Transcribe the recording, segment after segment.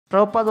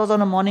Prabhupada was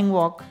on a morning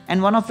walk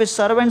and one of his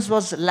servants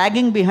was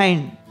lagging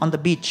behind on the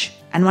beach.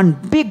 And one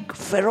big,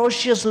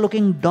 ferocious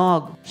looking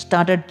dog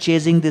started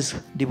chasing this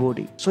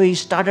devotee. So he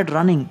started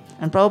running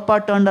and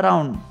Prabhupada turned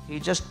around. He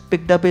just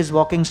picked up his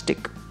walking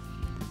stick,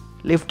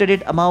 lifted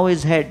it above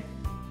his head.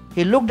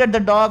 He looked at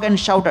the dog and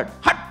shouted,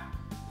 "Hut!"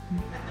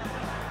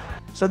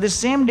 So this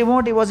same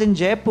devotee was in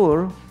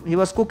Jaipur. He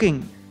was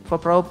cooking for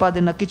Prabhupada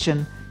in a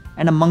kitchen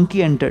and a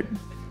monkey entered.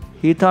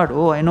 He thought,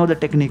 "Oh, I know the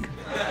technique."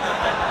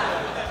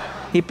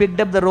 He picked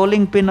up the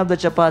rolling pin of the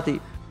chapati,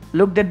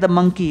 looked at the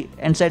monkey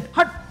and said,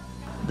 "Hut!"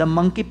 The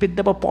monkey picked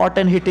up a pot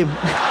and hit him.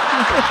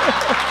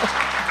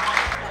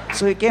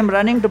 So he came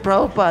running to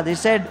Prabhupada. He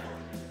said,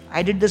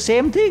 "I did the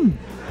same thing.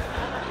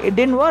 It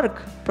didn't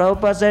work."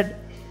 Prabhupada said,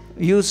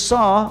 "You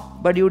saw,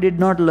 but you did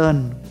not learn."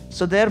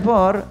 So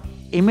therefore,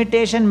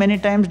 imitation many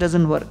times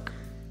doesn't work.